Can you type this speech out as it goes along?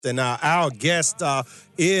And our guest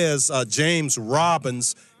is James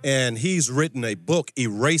Robbins, and he's written a book,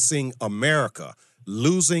 Erasing America,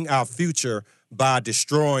 Losing Our Future by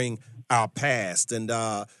Destroying Our Past. And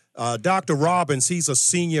Dr. Robbins, he's a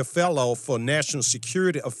senior fellow for national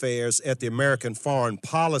security affairs at the American Foreign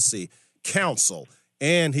Policy Council.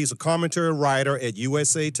 And he's a commentary writer at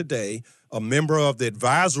USA Today, a member of the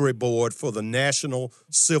advisory board for the National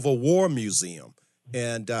Civil War Museum.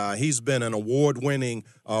 And he's been an award-winning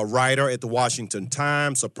writer at the Washington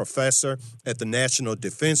Times, a professor at the National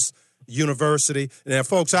Defense University. Now,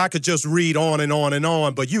 folks, I could just read on and on and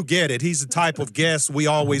on, but you get it. He's the type of guest we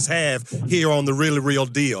always have here on The Really Real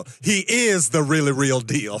Deal. He is the really real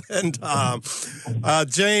deal. And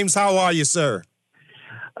James, how are you, sir?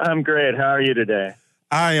 I'm great. How are you today?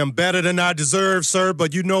 I am better than I deserve, sir,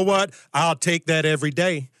 but you know what? I'll take that every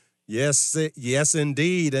day. Yes,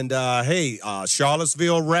 indeed. And hey,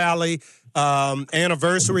 Charlottesville rally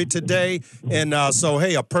anniversary today. And so,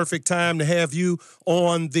 hey, a perfect time to have you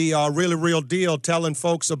on the Really Real Deal, telling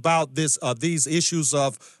folks about these issues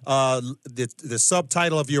of the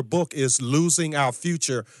subtitle of your book is Losing Our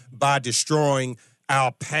Future by Destroying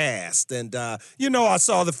Our Past. And, I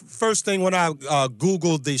saw the first thing when I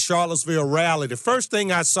Googled the Charlottesville rally, the first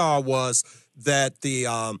thing I saw was that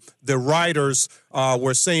the writers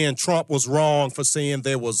were saying Trump was wrong for saying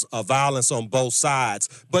there was violence on both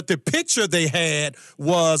sides. But the picture they had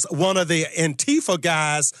was one of the Antifa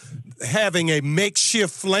guys having a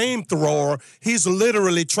makeshift flamethrower. He's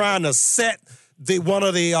literally trying to set one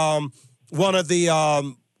of the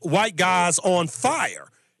white guys on fire.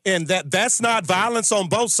 And that's not violence on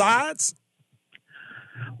both sides?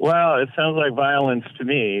 Well, it sounds like violence to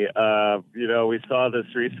me. We saw this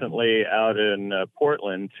recently out in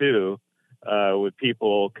Portland, too, with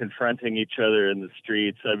people confronting each other in the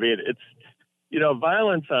streets. I mean, it's,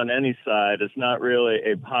 violence on any side is not really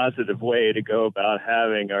a positive way to go about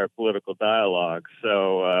having our political dialogue.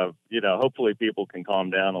 So, hopefully people can calm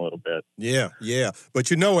down a little bit. Yeah.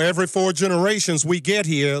 But, every 4 generations we get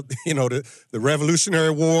here, the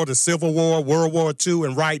Revolutionary War, the Civil War, World War II,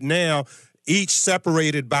 and right now, each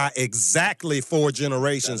separated by exactly 4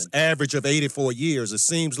 generations, average of 84 years. It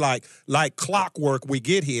seems like clockwork we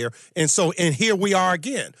get here. And here we are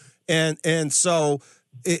again. And so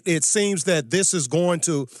it seems that this is going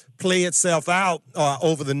to play itself out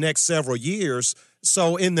over the next several years.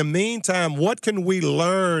 So in the meantime, what can we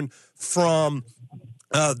learn from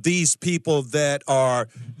these people that are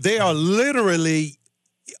literally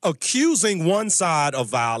accusing one side of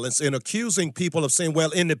violence and accusing people of saying, well,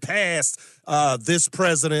 in the past, this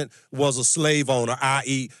president was a slave owner,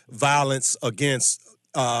 i.e. violence against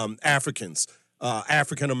African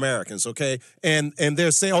Americans, okay? And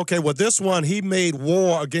they're saying, okay, well, this one, he made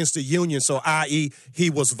war against the Union, so i.e. he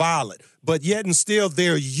was violent. But yet and still,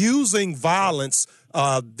 they're using violence.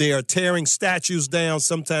 They're tearing statues down.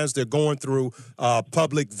 Sometimes they're going through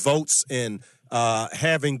public votes and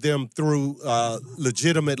having them through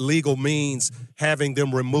legitimate legal means, having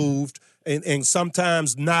them removed, and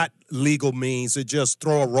sometimes not legal means. They just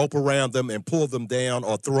throw a rope around them and pull them down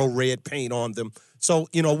or throw red paint on them. So,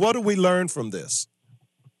 what do we learn from this?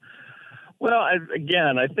 Well, I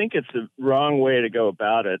think it's the wrong way to go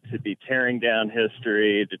about it, to be tearing down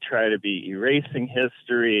history, to try to be erasing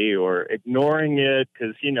history or ignoring it,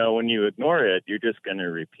 because, when you ignore it, you're just going to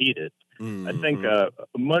repeat it. Mm-hmm. I think a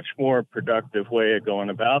much more productive way of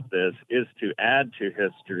going about this is to add to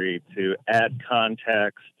history, to add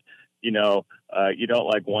context. You don't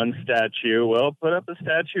like one statue, well, put up a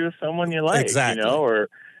statue of someone you like, exactly. Or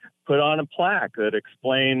put on a plaque that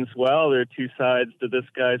explains, well, there are 2 sides to this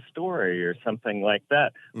guy's story or something like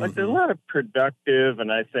that. Like, there's a lot of productive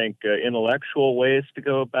and I think intellectual ways to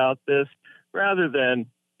go about this rather than,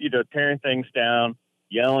 tearing things down,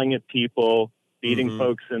 yelling at people, beating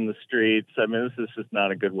folks in the streets. I mean, this is just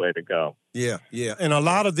not a good way to go. Yeah. And a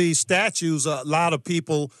lot of these statues, a lot of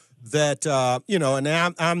people that,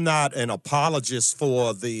 and I'm not an apologist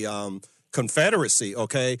for the Confederacy,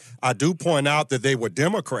 okay? I do point out that they were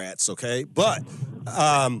Democrats, okay? But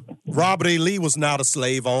Robert E. Lee was not a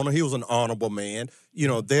slave owner. He was an honorable man.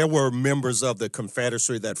 There were members of the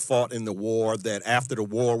Confederacy that fought in the war, that after the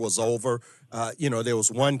war was over, there was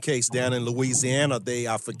one case down in Louisiana.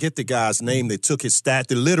 I forget the guy's name. They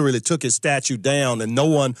literally took his statue down, and no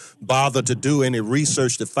one bothered to do any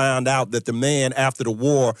research to find out that the man after the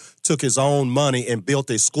war took his own money and built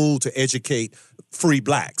a school to educate free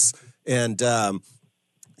blacks. And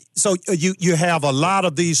so you have a lot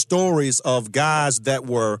of these stories of guys that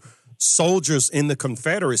were soldiers in the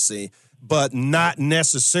Confederacy but not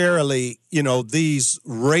necessarily, these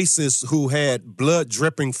racists who had blood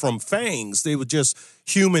dripping from fangs. They were just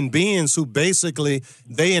human beings who basically,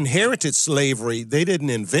 they inherited slavery. They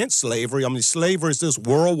didn't invent slavery. I mean, slavery is this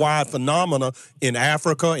worldwide phenomena in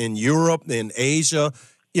Africa, in Europe, in Asia,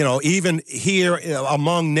 even here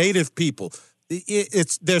among native people.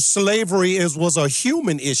 Their slavery was a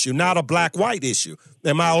human issue, not a black-white issue.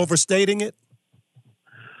 Am I overstating it?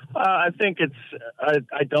 I think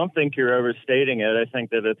I don't think you're overstating it. I think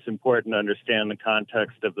that it's important to understand the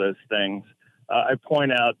context of those things. I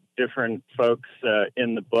point out different folks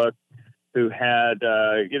in the book who had,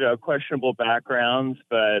 questionable backgrounds,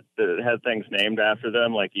 but had things named after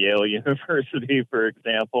them, like Yale University, for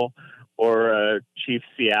example, or Chief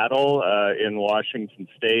Seattle in Washington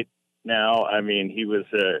State. Now, I mean, he was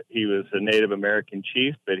a Native American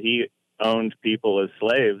chief, but he owned people as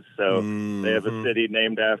slaves, so they have a city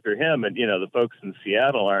named after him. And the folks in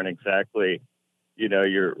Seattle aren't exactly,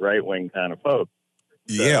 your right wing kind of folks.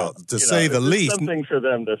 So, yeah, to say the least. Something for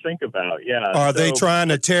them to think about. Yeah. Are they trying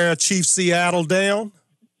to tear Chief Seattle down?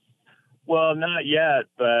 Well, not yet,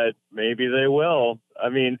 but maybe they will. I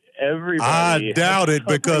mean, everybody. I doubt it,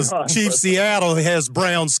 because Chief Seattle has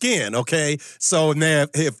brown skin, okay? So now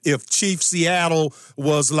if Chief Seattle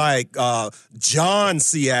was like John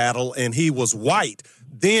Seattle and he was white,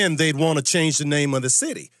 then they'd want to change the name of the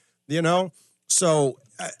city, So,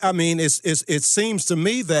 I mean, it seems to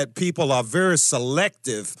me that people are very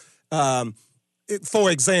selective. For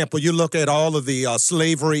example, you look at all of the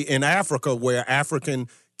slavery in Africa, where African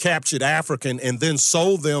captured African and then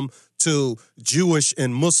sold them to Jewish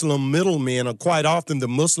and Muslim middlemen, and quite often the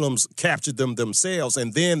Muslims captured them themselves,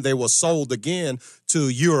 and then they were sold again to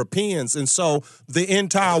Europeans. And so the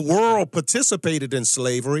entire world participated in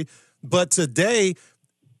slavery, but today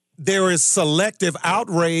there is selective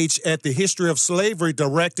outrage at the history of slavery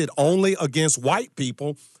directed only against white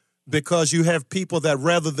people, because you have people that,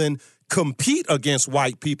 rather than compete against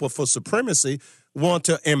white people for supremacy, want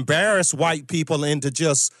to embarrass white people into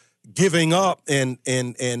just giving up and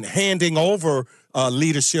handing over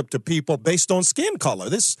leadership to people based on skin color.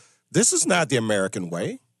 This is not the American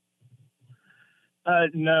way.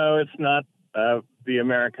 No, it's not the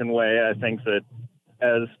American way. I think that,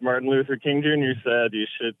 as Martin Luther King Jr. said, you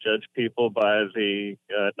should judge people by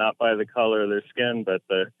not by the color of their skin, but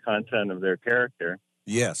the content of their character.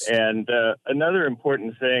 Yes. And another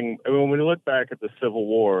important thing, when we look back at the Civil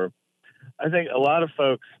War, I think a lot of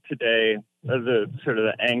folks today, the sort of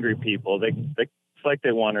the angry people, it's like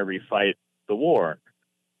they want to refight the war.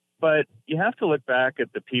 But you have to look back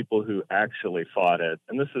at the people who actually fought it.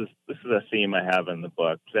 And this is a theme I have in the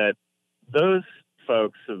book, that those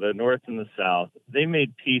folks of the North and the South, they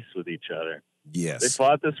made peace with each other. Yes. They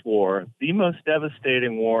fought this war, the most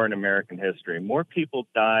devastating war in American history. More people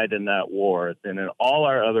died in that war than in all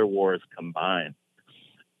our other wars combined.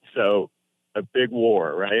 So, a big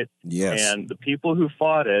war, right? Yes. And the people who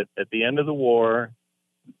fought it, at the end of the war,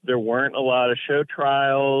 there weren't a lot of show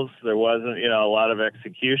trials. There wasn't, a lot of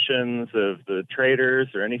executions of the traitors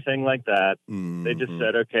or anything like that. Mm-hmm. They just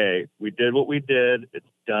said, okay, we did what we did. It's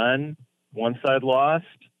done. One side lost.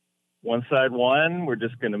 One side won. We're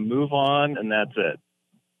just going to move on, and that's it.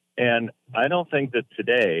 And I don't think that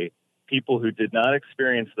today, people who did not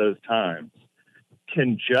experience those times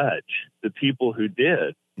can judge the people who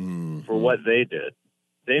did for what they did.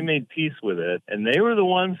 They made peace with it, and they were the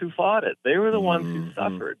ones who fought it. They were the ones who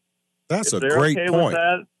suffered. That's if a great okay point. With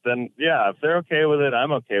that, then if they're okay with it,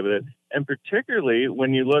 I'm okay with it. And particularly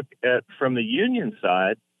when you look at from the Union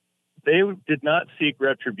side, they did not seek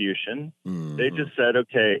retribution. They just said,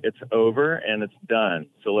 okay, it's over and it's done,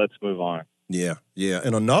 so let's move on. Yeah.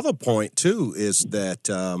 And another point, too, is that,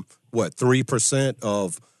 3%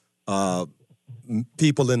 of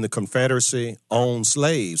people in the Confederacy owned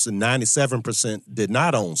slaves, and 97% did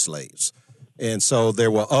not own slaves. And so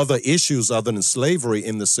there were other issues other than slavery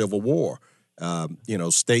in the Civil War.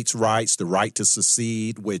 States' rights, the right to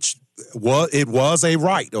secede, which was a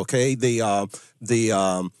right, okay?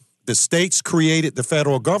 The states created the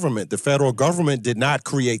federal government. The federal government did not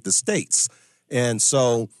create the states. And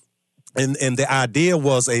so, and the idea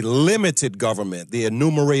was a limited government, the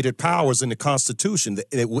enumerated powers in the Constitution,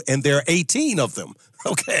 and there are 18 of them,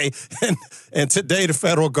 okay? And today the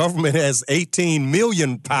federal government has 18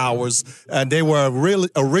 million powers, and they were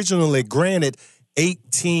originally granted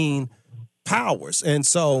 18 powers. And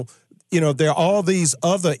so, there are all these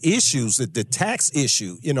other issues, the tax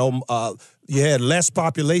issue, you had less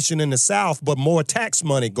population in the South, but more tax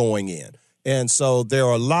money going in. And so there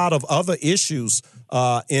are a lot of other issues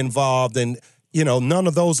involved, and, none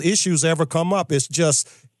of those issues ever come up. It's just,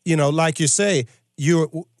 like you say,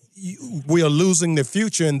 we are losing the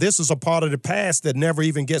future, and this is a part of the past that never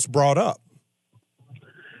even gets brought up.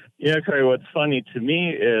 Yeah, Corey, what's funny to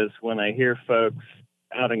me is when I hear folks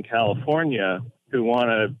out in California who want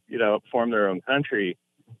to, form their own country,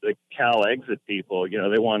 the Cal exit people,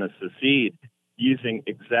 they want to secede, using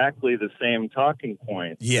exactly the same talking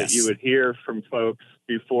points that you would hear from folks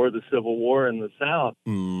before the Civil War in the South.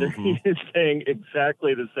 Mm-hmm. They're saying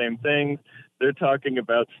exactly the same things. They're talking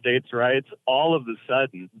about states' rights all of a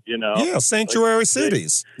sudden, Yeah, sanctuary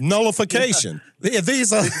cities, nullification. Yeah.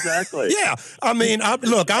 These are exactly. Yeah, I mean,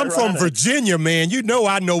 I'm from Virginia, man.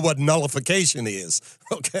 I know what nullification is.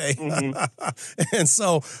 Okay, and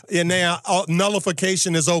so now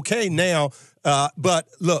nullification is okay now. But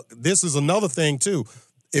look, this is another thing too.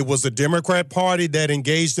 It was the Democrat Party that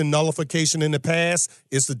engaged in nullification in the past.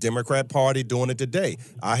 It's the Democrat Party doing it today.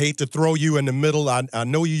 I hate to throw you in the middle. I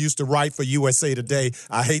know you used to write for USA Today.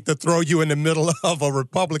 I hate to throw you in the middle of a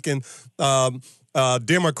Republican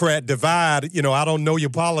Democrat divide. I don't know your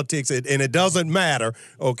politics, and it doesn't matter,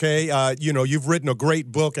 okay? You've written a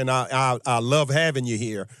great book, and I love having you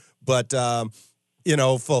here. But,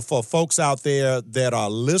 for folks out there that are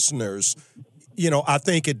listeners, I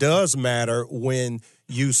think it does matter when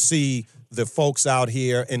you see the folks out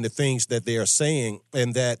here and the things that they are saying,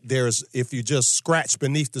 and that if you just scratch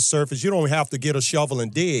beneath the surface, you don't have to get a shovel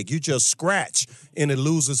and dig. You just scratch, and it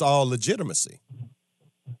loses all legitimacy.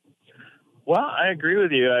 Well, I agree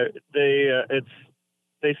with you.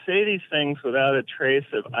 They say these things without a trace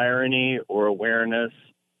of irony or awareness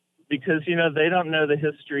because, they don't know the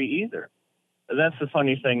history either. And that's the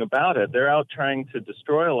funny thing about it. They're out trying to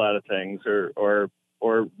destroy a lot of things or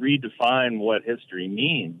redefine what history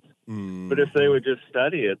means. Mm-hmm. But if they would just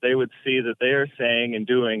study it, they would see that they are saying and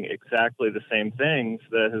doing exactly the same things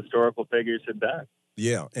that historical figures had done.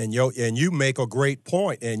 Yeah, and you make a great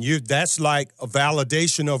point, and that's like a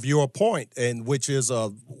validation of your point, and which is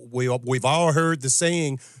we've all heard the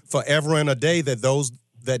saying forever and a day that those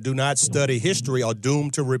that do not study history are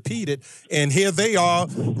doomed to repeat it. And here they are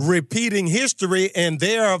repeating history, and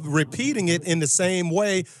they're repeating it in the same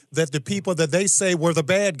way that the people that they say were the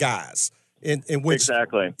bad guys. In which,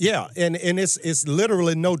 exactly. Yeah, and it's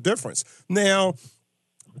literally no difference. Now,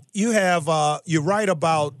 you have you write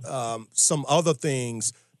about some other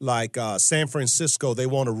things like San Francisco. They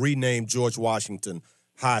want to rename George Washington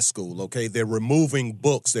High School. Okay, they're removing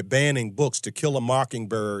books. They're banning books, To Kill a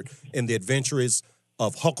Mockingbird and The Adventures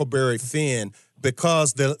of Huckleberry Finn,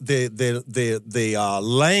 because the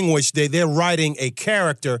language they're writing a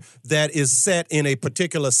character that is set in a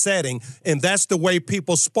particular setting, and that's the way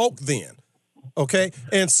people spoke then. Okay,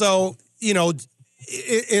 and so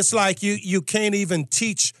it's like you can't even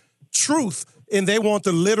teach truth, and they want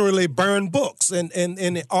to literally burn books. And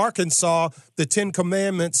in Arkansas, the Ten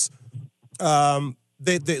Commandments. The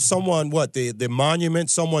monument,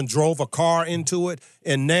 someone drove a car into it,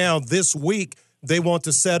 and now this week they want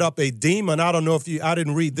to set up a demon. I don't know I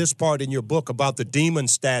didn't read this part in your book about the demon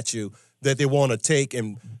statue that they want to take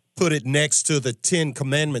and put it next to the Ten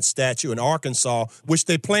Commandments statue in Arkansas, which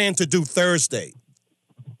they plan to do Thursday.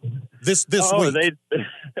 This week. Are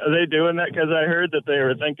they doing that? Because I heard that they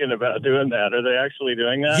were thinking about doing that. Are they actually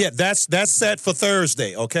doing that? Yeah, that's set for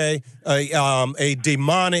Thursday. Okay, a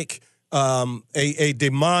demonic. A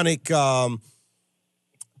demonic,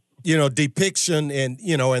 depiction, and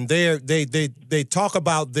and they talk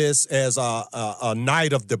about this as a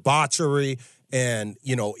night of debauchery and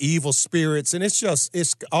evil spirits, and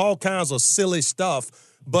it's all kinds of silly stuff,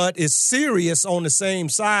 but it's serious on the same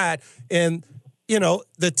side. And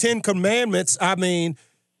the Ten Commandments, I mean,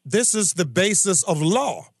 this is the basis of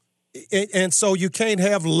law. And so you can't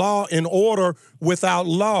have law and order without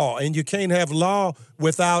law, and you can't have law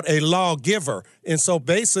without a lawgiver. And so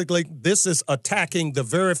basically this is attacking the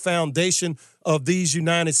very foundation of these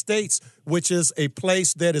United States, which is a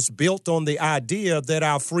place that is built on the idea that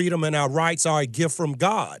our freedom and our rights are a gift from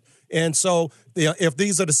God. And so if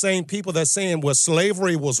these are the same people that are saying, well,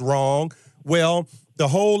 slavery was wrong, well, the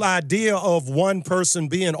whole idea of one person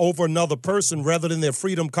being over another person rather than their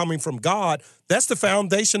freedom coming from God, that's the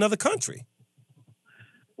foundation of the country.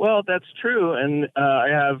 Well, that's true. And I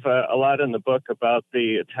have a lot in the book about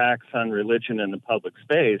the attacks on religion in the public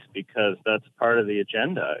space, because that's part of the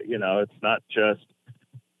agenda. It's not just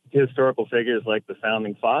historical figures like the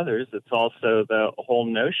Founding Fathers. It's also the whole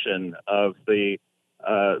notion of the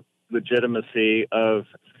legitimacy of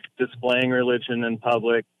displaying religion in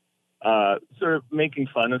public, sort of making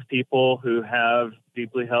fun of people who have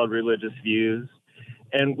deeply held religious views.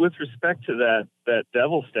 And with respect to that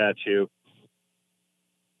devil statue,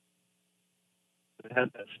 it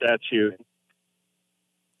had that statue.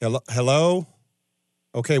 Hello?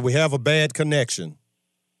 Okay, we have a bad connection.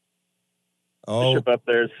 Oh, Bishop up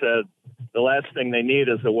there said the last thing they need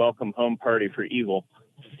is a welcome home party for evil.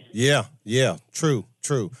 yeah, true.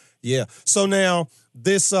 Yeah. So now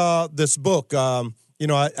this book,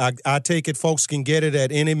 I take it folks can get it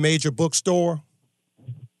at any major bookstore.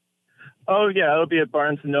 Oh, yeah, it'll be at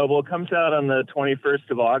Barnes & Noble. It comes out on the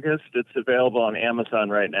 21st of August. It's available on Amazon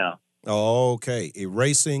right now. Okay,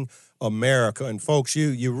 Erasing America. And folks,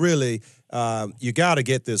 you really you got to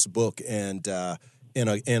get this book. And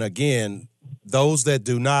again, those that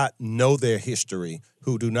do not know their history,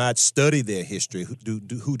 who do not study their history,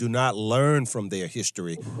 who do not learn from their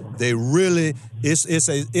history, they really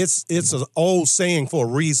it's an old saying for a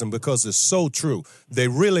reason, because it's so true. They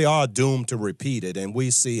really are doomed to repeat it, and we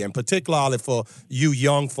see, and particularly for you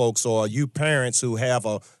young folks or you parents who have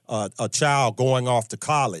a child going off to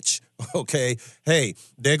college. Okay, hey,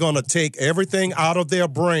 they're going to take everything out of their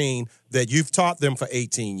brain that you've taught them for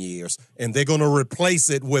 18 years, and they're going to replace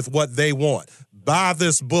it with what they want. Buy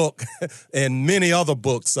this book and many other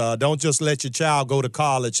books. Don't just let your child go to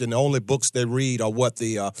college and the only books they read are what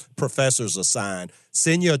the professors assign.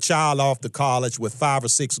 Send your child off to college with 5 or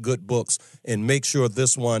 6 good books and make sure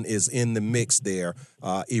this one is in the mix there.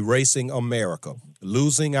 Erasing America,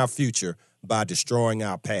 Losing Our Future by Destroying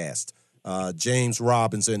Our Past. James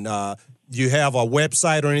Robbins. And you have a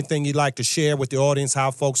website or anything you'd like to share with the audience, how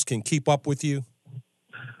folks can keep up with you?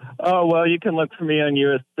 Oh, well, you can look for me on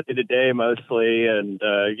USA Today mostly, and,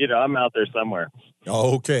 I'm out there somewhere.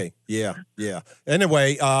 Okay. Yeah.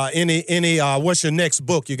 Anyway, what's your next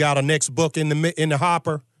book? You got a next book in the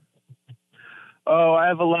hopper? Oh, I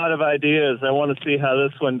have a lot of ideas. I want to see how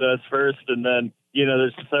this one does first, and then,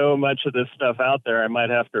 there's so much of this stuff out there, I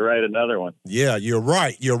might have to write another one. Yeah, you're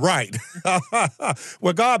right.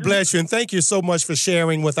 Well, God bless you, and thank you so much for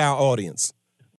sharing with our audience.